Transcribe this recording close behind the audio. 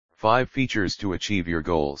5 features to achieve your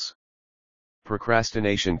goals.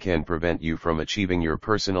 Procrastination can prevent you from achieving your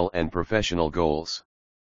personal and professional goals.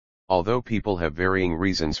 Although people have varying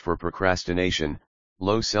reasons for procrastination,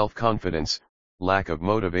 low self-confidence, lack of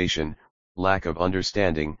motivation, lack of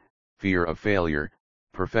understanding, fear of failure,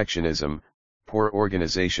 perfectionism, poor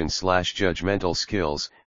organization/judgmental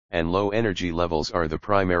skills, and low energy levels are the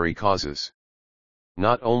primary causes.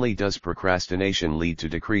 Not only does procrastination lead to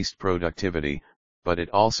decreased productivity, but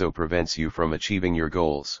it also prevents you from achieving your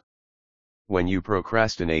goals. When you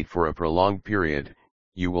procrastinate for a prolonged period,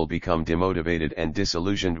 you will become demotivated and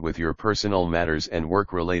disillusioned with your personal matters and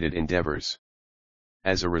work-related endeavors.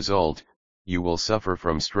 As a result, you will suffer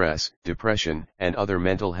from stress, depression, and other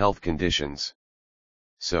mental health conditions.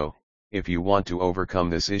 So, if you want to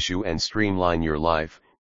overcome this issue and streamline your life,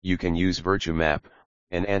 you can use VirtueMap,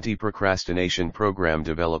 an anti-procrastination program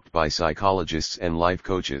developed by psychologists and life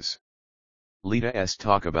coaches. Let's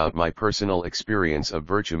talk about my personal experience of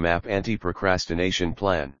VirtueMap anti-procrastination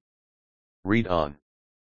plan. Read on.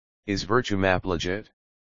 Is VirtueMap legit?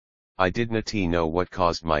 I didn't know what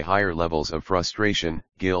caused my higher levels of frustration,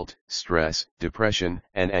 guilt, stress, depression,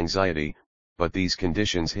 and anxiety, but these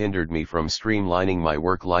conditions hindered me from streamlining my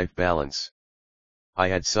work-life balance. I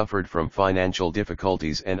had suffered from financial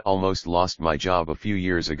difficulties and almost lost my job a few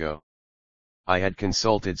years ago. I had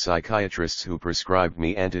consulted psychiatrists who prescribed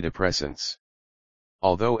me antidepressants.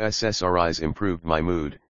 Although SSRIs improved my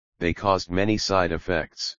mood, they caused many side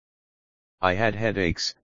effects. I had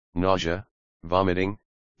headaches, nausea, vomiting,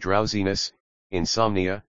 drowsiness,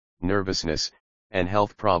 insomnia, nervousness, and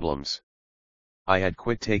health problems. I had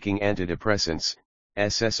quit taking antidepressants,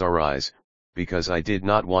 SSRIs, because I did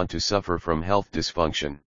not want to suffer from health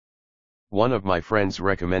dysfunction. One of my friends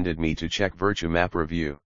recommended me to check VirtueMap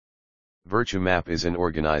review. VirtueMap is an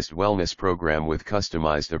organized wellness program with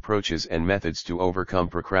customized approaches and methods to overcome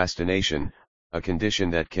procrastination, a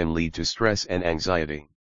condition that can lead to stress and anxiety.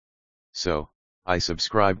 So, I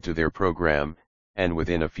subscribed to their program, and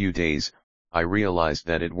within a few days, I realized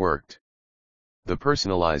that it worked. The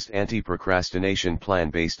personalized anti-procrastination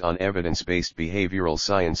plan based on evidence-based behavioral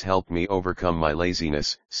science helped me overcome my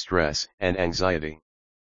laziness, stress, and anxiety.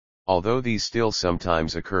 Although these still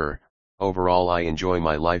sometimes occur, overall I enjoy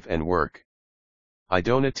my life and work. I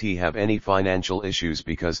don't have any financial issues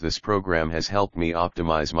because this program has helped me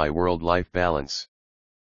optimize my world-life balance.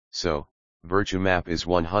 So, VirtueMap is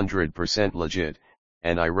 100% legit,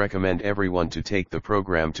 and I recommend everyone to take the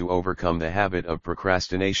program to overcome the habit of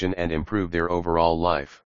procrastination and improve their overall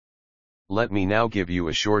life. Let me now give you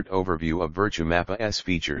a short overview of VirtueMap's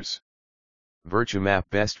features. VirtueMap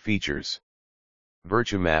best features.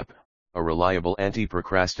 VirtueMap, a reliable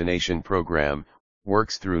anti-procrastination program,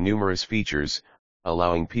 works through numerous features,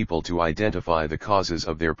 allowing people to identify the causes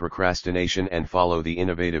of their procrastination and follow the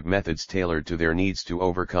innovative methods tailored to their needs to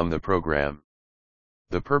overcome the program.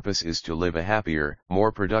 The purpose is to live a happier,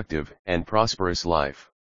 more productive, and prosperous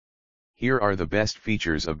life. Here are the best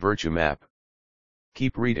features of VirtueMap.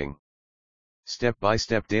 Keep reading.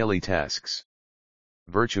 Step-by-step daily tasks.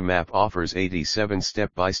 VirtueMap offers 87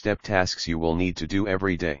 step-by-step tasks you will need to do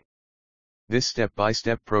every day. This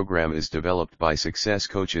step-by-step program is developed by success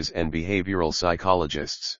coaches and behavioral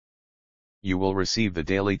psychologists. You will receive the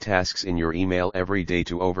daily tasks in your email every day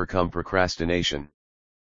to overcome procrastination.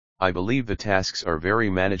 I believe the tasks are very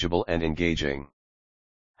manageable and engaging.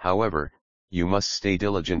 However, you must stay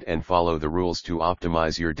diligent and follow the rules to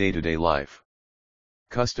optimize your day-to-day life.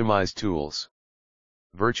 Customized tools.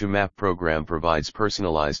 VirtueMap program provides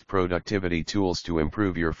personalized productivity tools to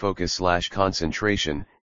improve your focus/concentration,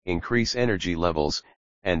 increase energy levels,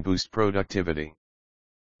 and boost productivity.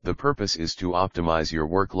 The purpose is to optimize your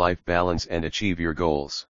work-life balance and achieve your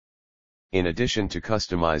goals. In addition to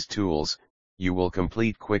customized tools, you will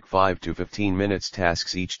complete quick 5 to 15 minutes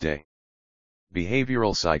tasks each day.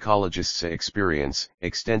 Behavioral psychologists' experience,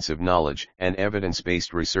 extensive knowledge, and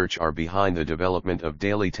evidence-based research are behind the development of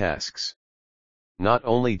daily tasks. Not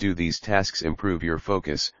only do these tasks improve your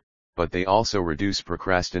focus, but they also reduce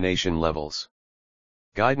procrastination levels.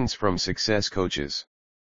 Guidance from success coaches.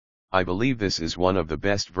 I believe this is one of the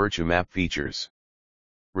best VirtueMap features.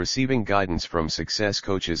 Receiving guidance from success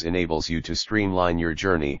coaches enables you to streamline your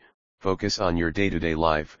journey, focus on your day-to-day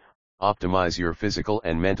life, optimize your physical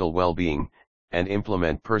and mental well-being, and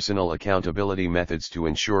implement personal accountability methods to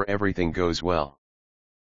ensure everything goes well.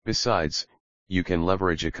 Besides, you can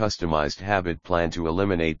leverage a customized habit plan to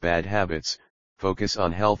eliminate bad habits, focus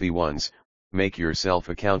on healthy ones, make yourself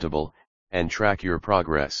accountable, and track your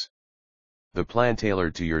progress. The plan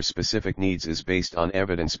tailored to your specific needs is based on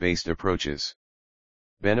evidence-based approaches.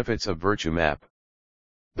 Benefits of VirtueMap.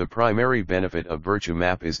 The primary benefit of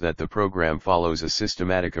VirtueMap is that the program follows a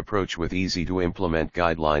systematic approach with easy-to-implement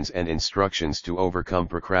guidelines and instructions to overcome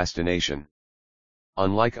procrastination.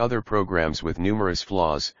 Unlike other programs with numerous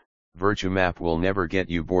flaws, VirtueMap will never get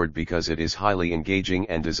you bored because it is highly engaging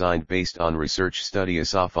and designed based on research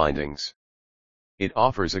studies findings. It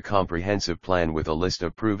offers a comprehensive plan with a list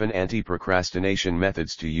of proven anti-procrastination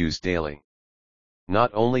methods to use daily.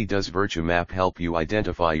 Not only does VirtueMap help you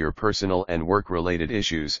identify your personal and work-related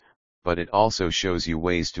issues, but it also shows you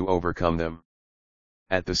ways to overcome them.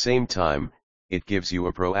 At the same time, it gives you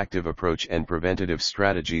a proactive approach and preventative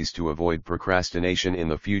strategies to avoid procrastination in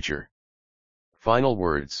the future. Final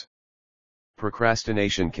words.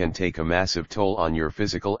 Procrastination can take a massive toll on your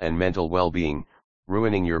physical and mental well-being,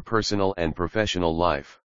 ruining your personal and professional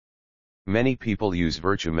life. Many people use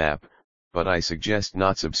VirtueMap, but I suggest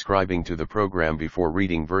not subscribing to the program before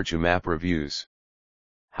reading VirtueMap reviews.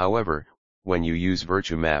 However, when you use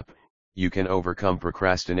VirtueMap, you can overcome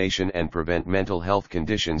procrastination and prevent mental health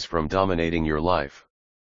conditions from dominating your life.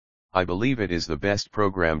 I believe it is the best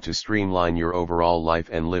program to streamline your overall life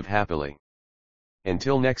and live happily.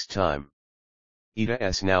 Until next time. ETA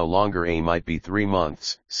is now longer might be 3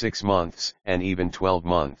 months, 6 months, and even 12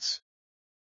 months.